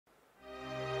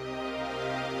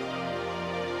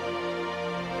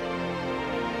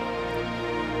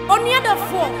the other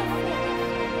four.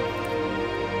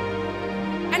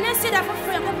 And I said, I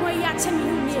prefer a boy at me.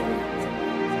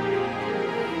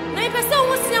 Now, if I saw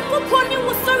was a pony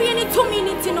was sorry any 2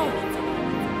 minutes, you know.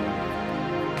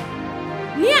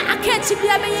 Near a catch be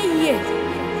a year.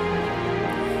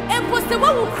 And was the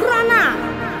one who crana.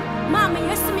 Mamma,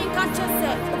 yes, me can't just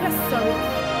say, sorry.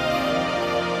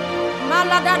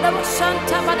 Malada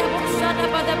Santa Badabusada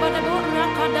Badabadabuna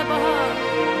Kadabaha.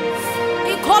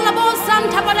 Ecolabo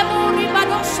Santa Badaburi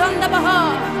Badosanda Baha.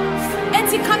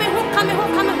 Eti coming home.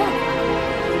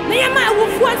 Neama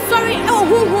was sorry, oh,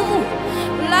 who.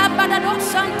 La Badado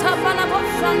Santa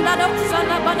Banabosanda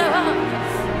Dosanda Badaha.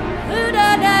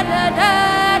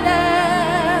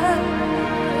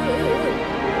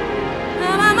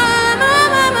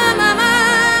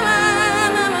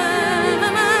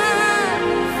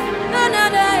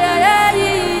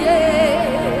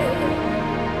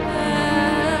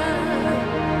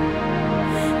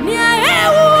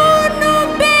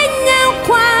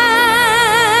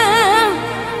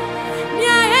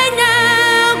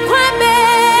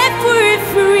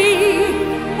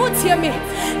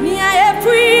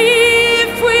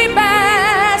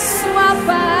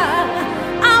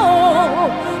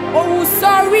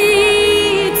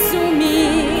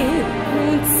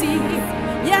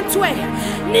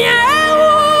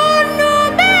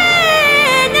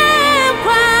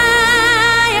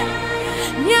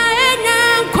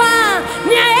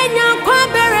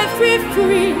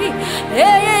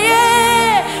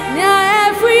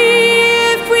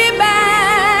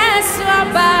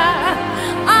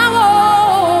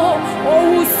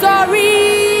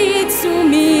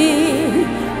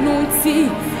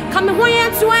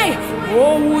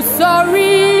 Oh,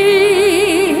 sorry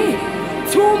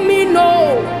to me,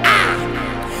 no.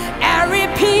 Every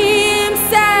pim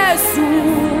says,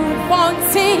 one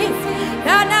thing,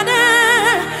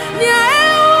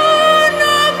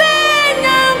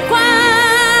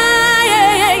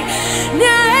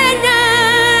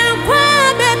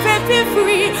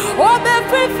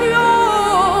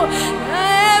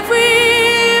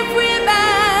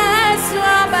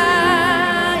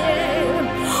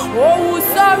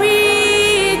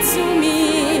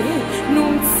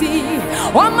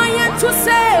 what am I to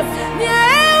say?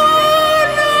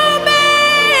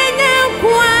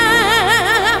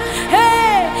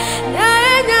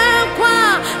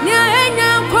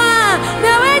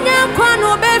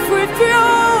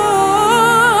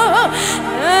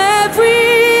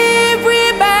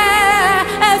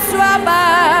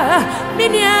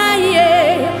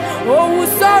 Oh,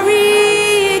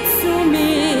 sorry to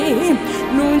me.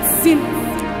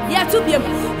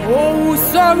 Oh,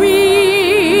 sorry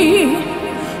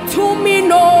to me,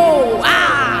 no.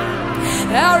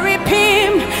 Every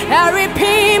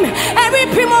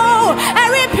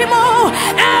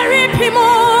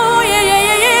pimo, yeah.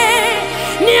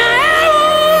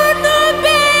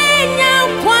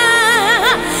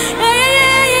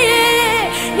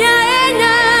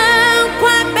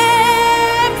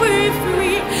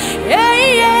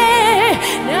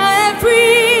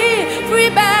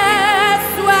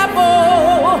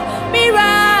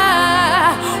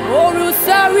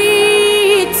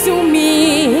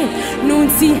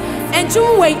 And you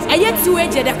wait, I yet to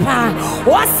edge the pan.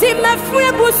 What's in my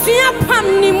free busia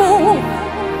pamnimo?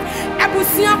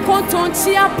 Abusia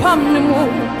contontia pamnimo.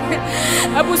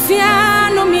 Abusia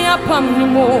no mea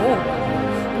pamnimo.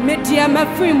 Media my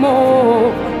free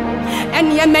mo.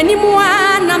 And ya many more,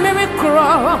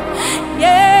 America.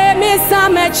 Yeah, Miss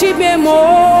Amachibemo.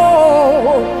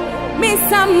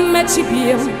 Miss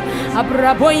Amachibim.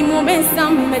 Abraboimo, Miss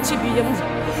Amachibim.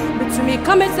 To me,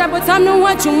 come as I was on the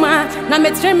watch you, man. Now, me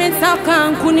tremen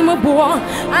Sakan, Kunimo.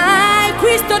 I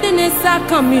Christo didn't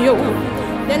come you.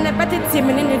 Then I better team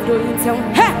in the doing town.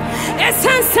 Hey, it's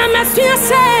handsome as you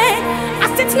say. I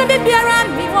sit in the baby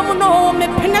around me. Woman, no, me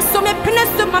penis,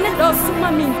 money, lost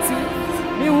my minty.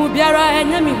 You will be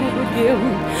around me who will give.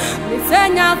 Me say,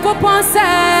 now go on, say,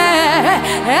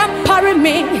 empower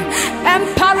me,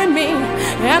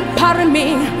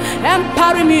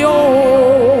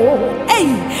 oh, hey.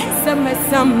 Some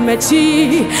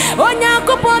chi, oh, now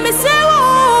go on me, say,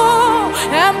 oh,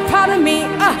 empower me,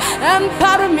 oh,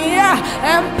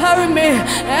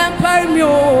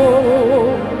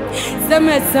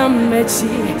 some chi,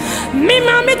 me,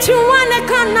 mammy, you wanna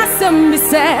come, not some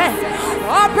say,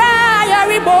 oh,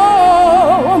 Briary Bo,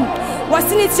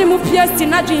 what's in it, you move yes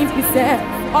in a dream, he said,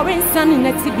 or in sun in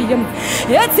Exhibium.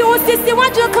 Yes, you will see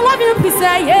what you come up in, he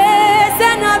said, yes,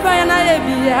 and I buy an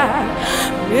idea.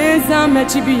 Yes, I'm a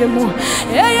chibiamo.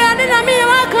 Hey, I didn't mean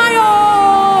what I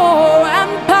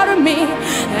empower me,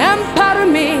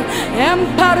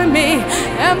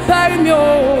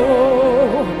 oh.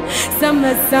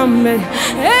 Summer,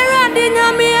 Eradina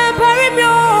me, empower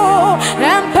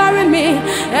me,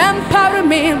 empower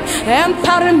me,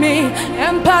 empower me,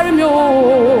 empower me,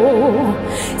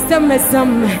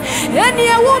 Summer, and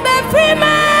you will be free,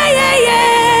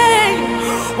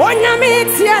 on your meat,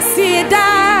 Sida,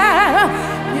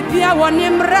 if you are one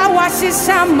in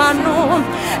Rawashishamano,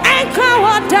 and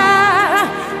Kawada,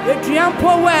 the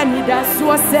Triampo when it does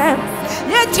was them.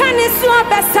 Your Chinese so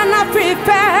best and I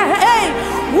prepare. Hey,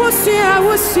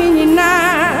 who's singing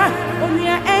now? On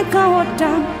your anchor, what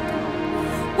time?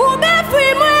 Who be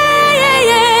free,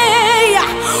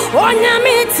 on your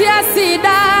meat,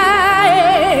 Sida.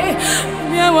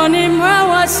 You want him,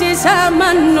 she's a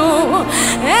man, no,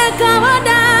 and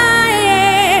Kawada.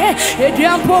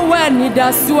 Ediampo when it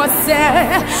does was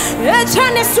said. Your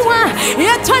Chinese one,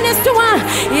 your Chinese one,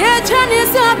 your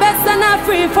Chinese so best and I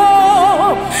free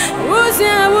for.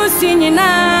 Who's singing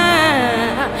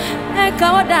now?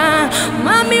 Kawada,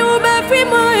 Mammy will be free,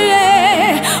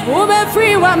 will be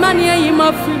free, what money you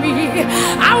must free.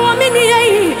 Our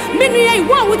mini,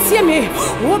 what would see me?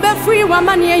 Will be free, what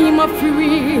money you must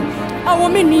free. Our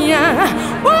mini,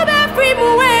 will be free,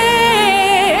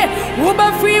 will be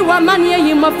free, what money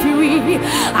you must free.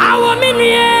 Our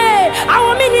mini,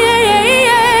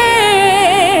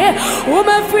 will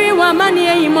be free, what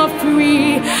money you must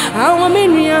free. Our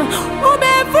mini, will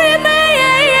be free,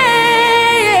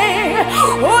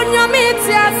 on your meat,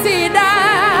 Sida.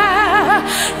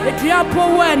 The Diapo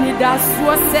when it does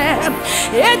was said.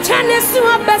 A Chinese to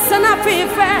a best and a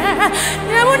fever.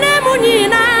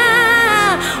 Yamunemunina,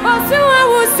 or so I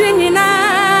was singing. I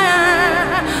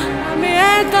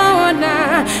mean, go on,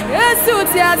 yes,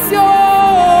 so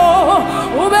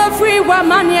over free one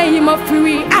money, him of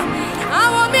free.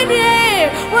 Our mini,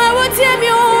 what would tell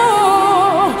you?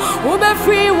 Over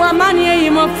free one money,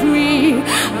 him of free.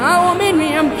 Our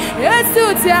minium, yes, so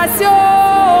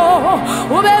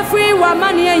over free one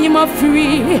money, him of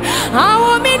free.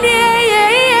 Our mini,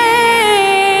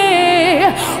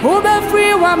 over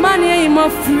free one money, him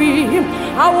of free.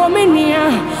 Our minia,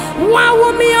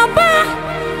 wow, me a bar.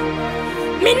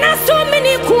 Me not so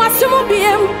many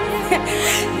quasimobium.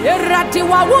 Erati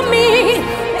wa me.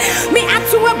 Me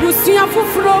atu a busia for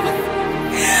from.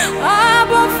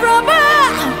 Abo from.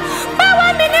 Bawa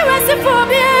mini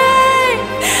recipe.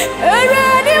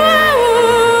 Eradi wa.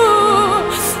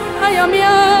 I am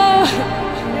your.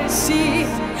 She.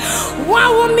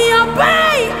 Wow, me a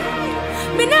bay.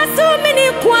 Me not so many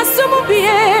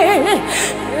quasimobium.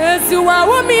 Yes, you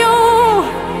are me.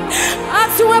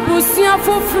 Atu a busia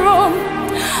for from.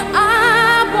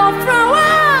 Abo from.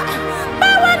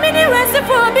 Bawa mini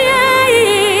recipe.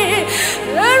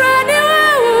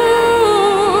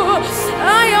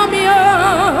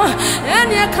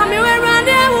 Come here around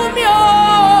there with me.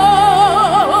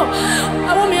 I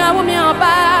want me up. I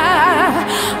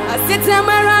sit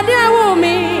around there with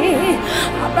me.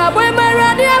 I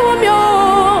around there with me.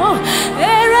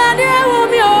 Around there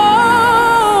with me.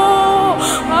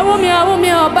 I want me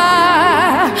up.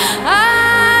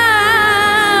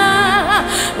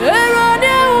 Around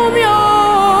there with me.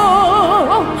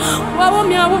 I want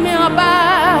me up.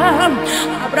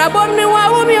 I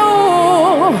want me.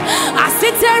 I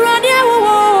sit around there.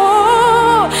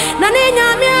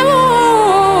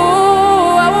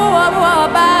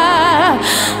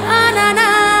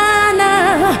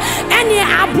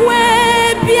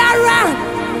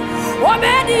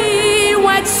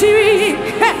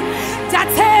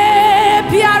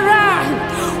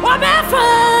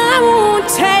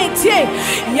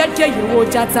 Yet you would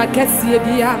just a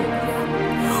Cassia.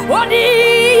 What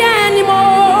the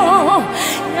animal?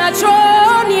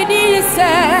 Naturally, this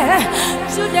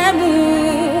to the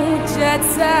moon,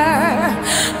 Jetsa.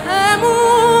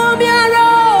 Amubiaro.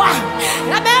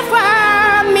 Abefa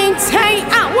maintain.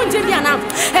 I want to be an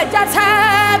that's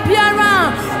happy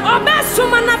around. Oh, best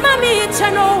woman of me,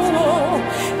 channel.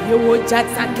 You would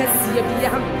just a Cassia.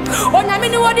 Oh, I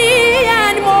mean, what the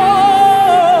animal?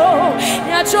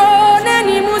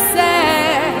 Naturally, Musa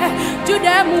to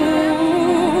the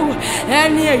moon.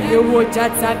 And here you would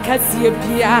just a Cassia.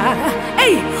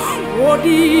 Hey, what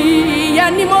the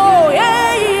animal?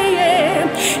 Hey,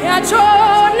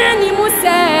 naturally,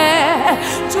 Musa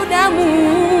to the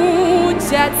moon.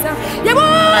 You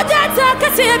would just a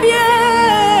Cassia.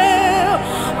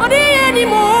 What the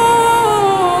animal?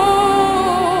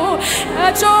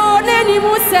 Naturally,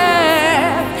 Musa.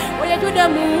 Where to the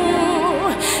moon?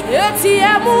 It's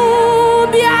a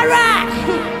moon, be alright.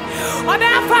 Or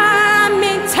the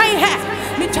farming tie,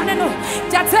 me channel,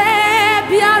 that's a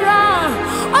be around.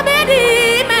 Or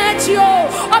Betty met you,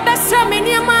 or the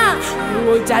Saminima,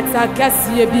 Jata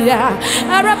Cassiabia,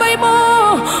 Arabaimo,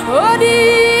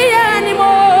 Odi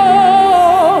Animo,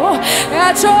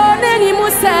 Achon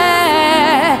Animusa,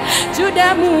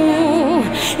 Judamu,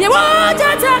 you want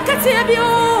Jata Cassiabio,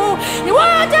 you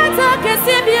want Jata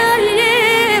Cassiabia,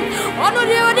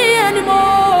 Odi Animo,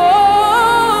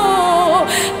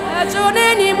 Achon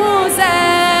Animusa,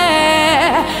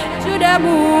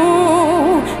 Judamu.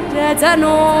 Jata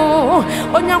no,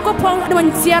 Onyako Pong, the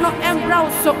Tiano and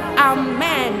Brown, so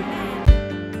amen.